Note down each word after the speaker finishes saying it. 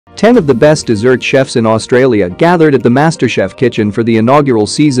10 of the best dessert chefs in Australia gathered at the MasterChef kitchen for the inaugural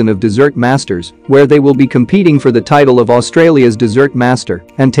season of Dessert Masters, where they will be competing for the title of Australia's Dessert Master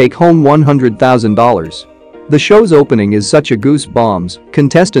and take home $100,000. The show's opening is such a goosebumps.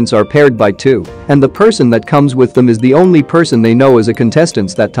 Contestants are paired by two, and the person that comes with them is the only person they know as a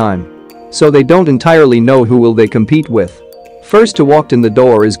contestant that time. So they don't entirely know who will they compete with. First to walk in the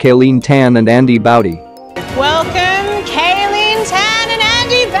door is Kayleen Tan and Andy Bowdy. Welcome, Kayleen Tan and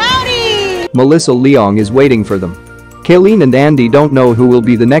Andy Bowdy! Melissa Leong is waiting for them. Kayleen and Andy don't know who will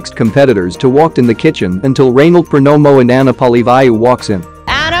be the next competitors to walk in the kitchen until Reynold Pernomo and Anna Polivayu walks in.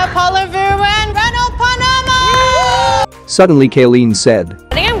 Anna Polivayu and Reynold Pernomo! Suddenly Kayleen said,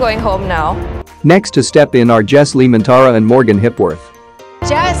 I think I'm going home now. Next to step in are Jess Lemantara and Morgan Hipworth.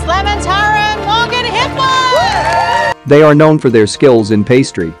 Jess Lemantara and Morgan Hipworth! They are known for their skills in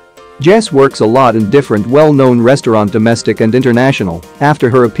pastry. Jess works a lot in different well-known restaurant domestic and international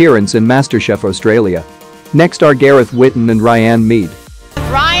after her appearance in MasterChef Australia. Next are Gareth Whitten and Ryan Mead.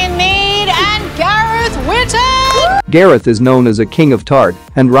 Ryan Mead and Gareth Whitten! Gareth is known as a king of tart,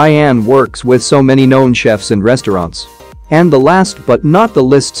 and Ryan works with so many known chefs and restaurants. And the last but not the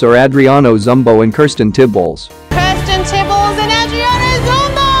least are Adriano Zumbo and Kirsten Tibballs. Kirsten Tibballs and Adriano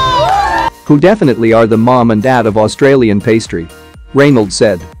Zumbo! Who definitely are the mom and dad of Australian pastry. Reynold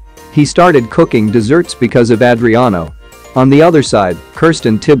said. He started cooking desserts because of Adriano. On the other side,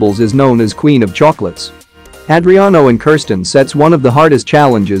 Kirsten Tibballs is known as Queen of Chocolates. Adriano and Kirsten sets one of the hardest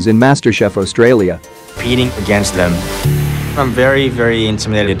challenges in MasterChef Australia. Competing against them. I'm very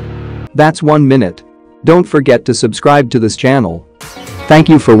intimidated. That's 1 minute. Don't forget to subscribe to this channel. Thank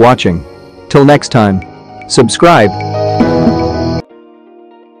you for watching. Till next time. Subscribe.